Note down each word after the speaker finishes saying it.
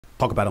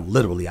talk about them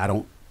literally. I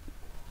don't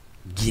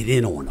get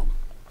in on them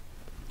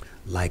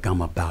like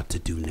I'm about to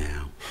do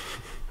now.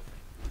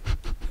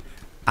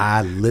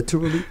 I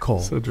literally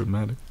called so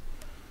dramatic.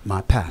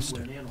 my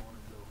pastor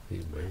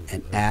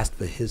and asked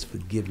for his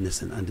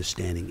forgiveness and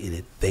understanding in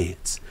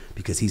advance,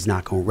 because he's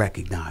not going to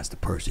recognize the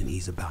person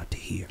he's about to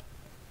hear.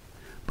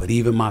 But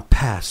even my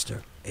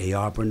pastor,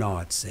 A.R.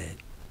 Bernard, said,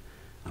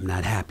 I'm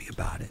not happy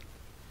about it,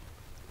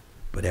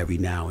 but every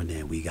now and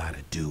then we got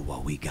to do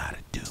what we got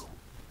to do.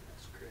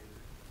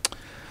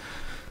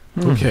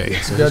 Okay.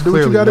 So you gotta do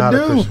what you gotta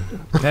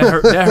do.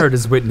 That hurt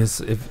his witness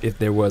if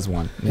there was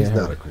one. He's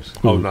not a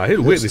Christian. Oh no, his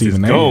witness is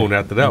gone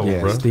after that one,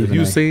 bro. Have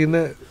you seen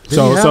that?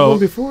 So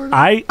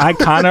I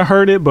kind of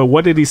heard it, but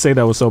what did he say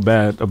that was so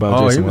bad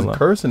about Jason he was Whitlock?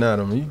 cursing at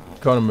him. He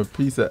called him a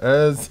piece of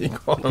ass. He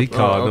called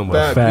him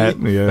a fat.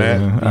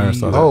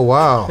 Oh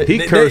wow. He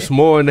cursed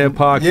more in that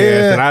podcast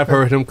than I've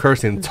heard him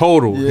curse in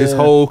total his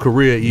whole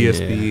career at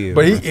ESPN.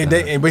 But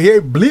he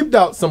bleeped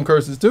out some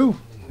curses too.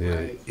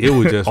 Yeah, it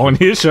was just on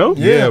his show.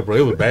 Yeah, bro,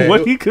 it was bad.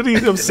 What he could he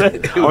have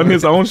said on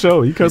his own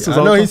show? He cursed his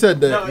own. No, he show? said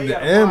the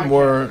M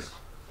word.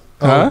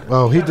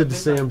 Oh, he did the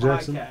Sam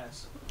Jackson. Yeah.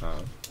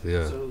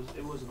 So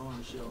it wasn't on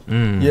the show.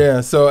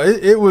 Yeah, so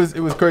it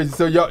was crazy.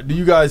 So y'all, do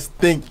you guys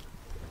think?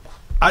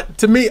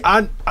 To me,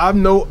 I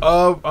know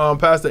of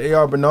Pastor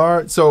A.R.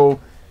 Bernard. So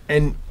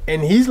and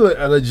he's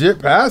a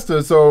legit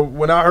pastor. So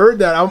when I heard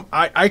that,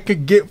 I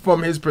could get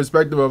from his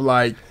perspective of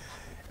like,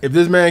 if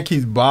this man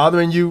keeps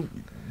bothering you,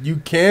 you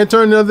can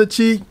turn the other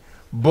cheek.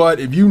 But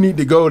if you need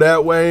to go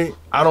that way,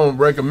 I don't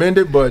recommend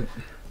it. But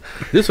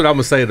this is what I'm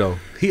gonna say though.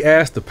 He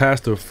asked the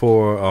pastor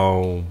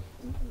for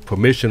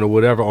permission or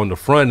whatever on the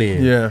front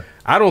end. Yeah.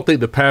 I don't think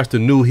the pastor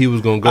knew he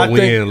was gonna go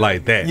in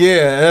like that.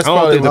 Yeah, that's I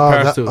don't think the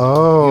pastor.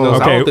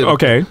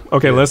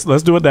 Okay.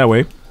 Let's do it that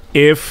way.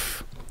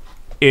 If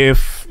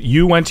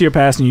you went to your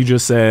pastor and you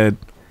just said,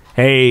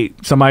 "Hey,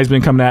 somebody's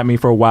been coming at me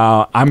for a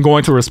while. I'm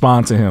going to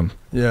respond to him."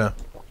 Yeah.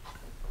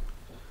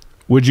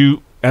 Would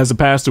you, as a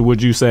pastor,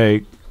 would you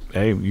say,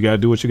 "Hey, you gotta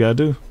do what you gotta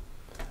do"?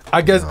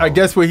 I guess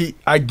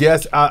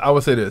I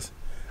would say this.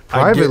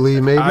 Privately,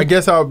 maybe. I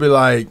guess I would be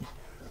like,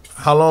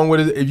 how long would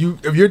it?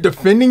 If you're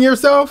defending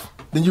yourself,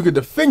 then you could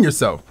defend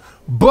yourself.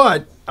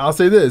 But I'll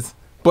say this.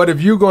 But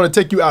if you're going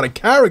to take you out of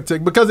character,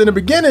 because in the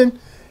beginning,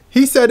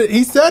 he said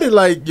it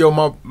like, yo,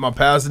 my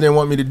pastor didn't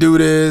want me to do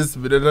this,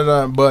 but you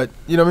know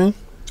what I mean?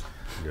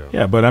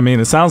 Yeah, but I mean,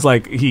 it sounds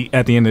like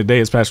at the end of the day,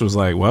 his pastor was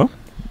like, well,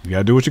 you got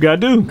to do what you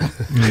got to do.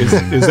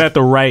 Is that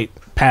the right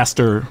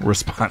pastor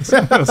response?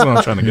 That's what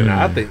I'm trying to get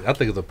at. I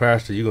think as a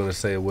pastor, you're going to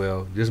say,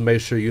 well, just make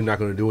sure you're not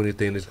going to do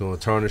anything that's going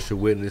to tarnish your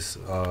witness,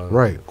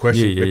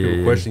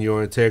 question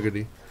your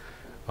integrity,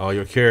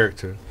 your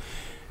character.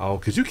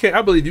 Because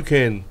I believe you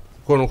can,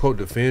 quote unquote,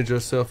 defend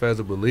yourself as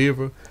a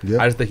believer. Yep.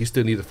 I just think you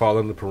still need to follow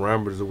in the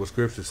parameters of what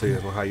Scripture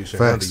says on how you should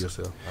handle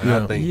yourself.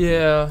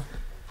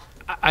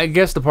 I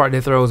guess the part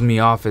that throws me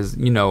off is,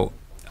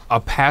 a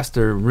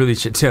pastor really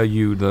should tell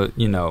you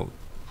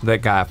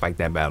let God fight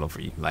that battle for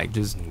you. Like,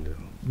 just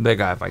let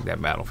God fight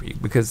that battle for you.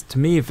 Because to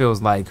me, it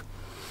feels like,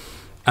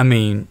 I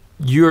mean,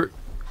 you're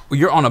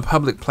on a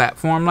public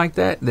platform like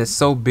that's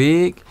so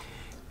big.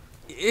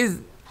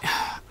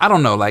 I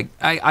don't know. Like,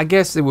 I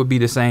guess it would be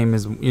the same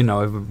as,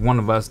 if one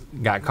of us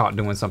got caught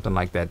doing something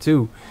like that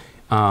too.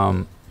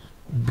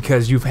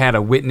 Because you've had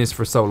a witness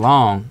for so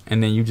long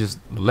and then you just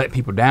let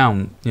people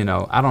down,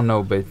 I don't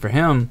know. But for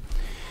him,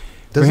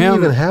 does he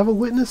even have a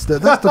witness?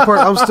 That's the part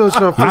I'm still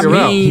trying to figure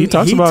out. He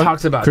talks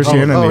about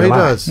Christianity. Oh, he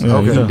does. Yeah,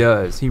 okay. He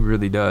does. He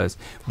really does.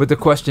 But the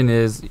question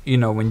is,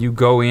 when you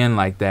go in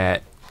like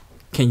that,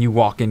 can you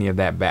walk any of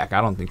that back?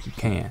 I don't think you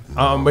can.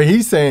 But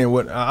he's saying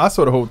what I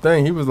saw the whole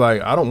thing. He was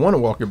like, I don't want to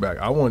walk it back.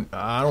 I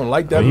don't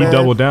like that. He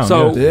doubled down.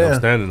 So I'm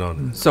standing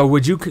on it. So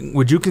would you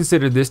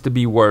consider this to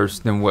be worse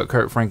than what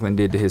Kurt Franklin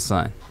did to his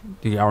son?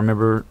 Do y'all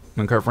remember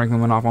when Kurt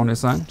Franklin went off on his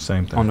son?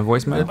 Same thing. On the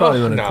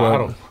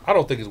voicemail? I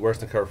don't think it's worse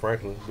than Kurt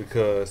Franklin,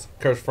 because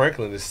Kurt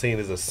Franklin is seen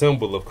as a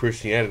symbol of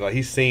Christianity. Like,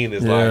 he's seen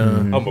as like,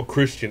 I'm a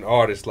Christian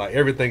artist. Like,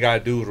 everything I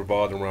do is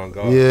revolved around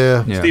God.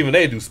 Yeah. Stephen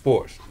A. do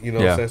sports. You know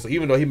what I'm saying? So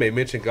even though he may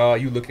mention God,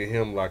 you look at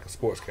him like a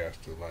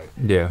sportscaster.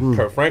 Like,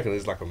 Kurt Franklin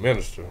is like a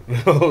minister. You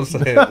know what I'm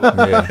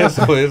saying?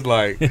 So it's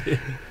like,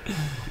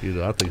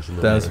 I think it's a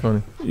little That's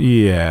funny.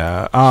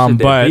 Yeah. Should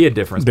there but be a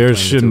difference there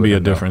between shouldn't the two be a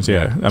of them, difference. though?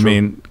 Yeah. I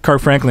mean,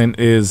 Kurt Franklin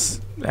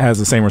has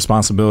the same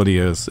responsibility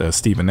as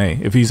Stephen A.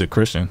 if he's a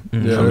Christian.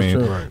 Yeah, I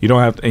mean, you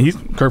don't have to,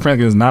 Kurt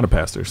Franklin is not a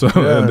pastor, so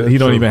he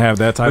don't even have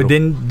that title. But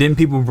didn't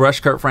people brush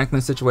Kurt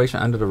Franklin's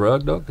situation under the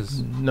rug though?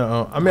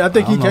 No, I mean, I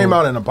think he came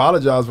out and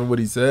apologized for what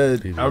he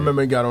said. I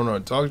remember he got on a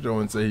talk show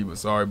and said he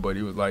was sorry, but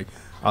he was like,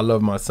 I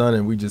love my son,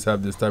 and we just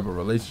have this type of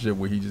relationship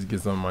where he just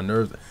gets on my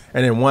nerves.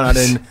 And then I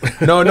didn't.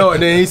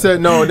 And then he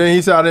said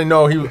I didn't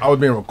know I was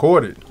being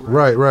recorded.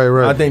 Right.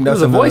 I think that's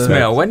a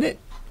voicemail, wasn't it?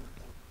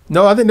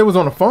 No, I think they was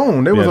on the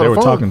phone. They was on they the were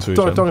phone, talking to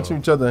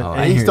each other. Oh,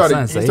 and he started.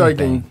 I think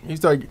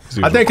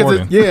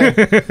recording.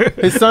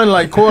 his son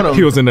like caught him.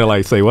 He was in there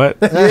like, say what?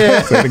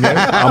 Yeah. Say it again.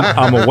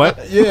 I'm a what?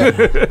 Yeah.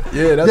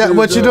 That's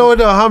but you know what?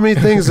 Though, how many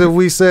things have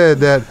we said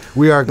that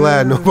we are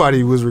glad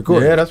nobody was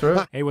recording? Yeah, that's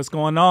right. Hey, what's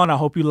going on? I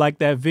hope you liked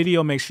that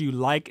video. Make sure you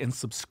like and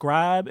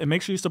subscribe, and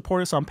make sure you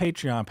support us on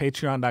Patreon.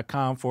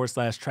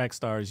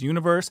 Patreon.com/Trackstarz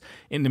Universe.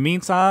 In the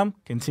meantime,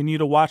 continue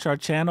to watch our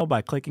channel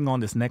by clicking on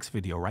this next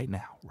video right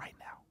now.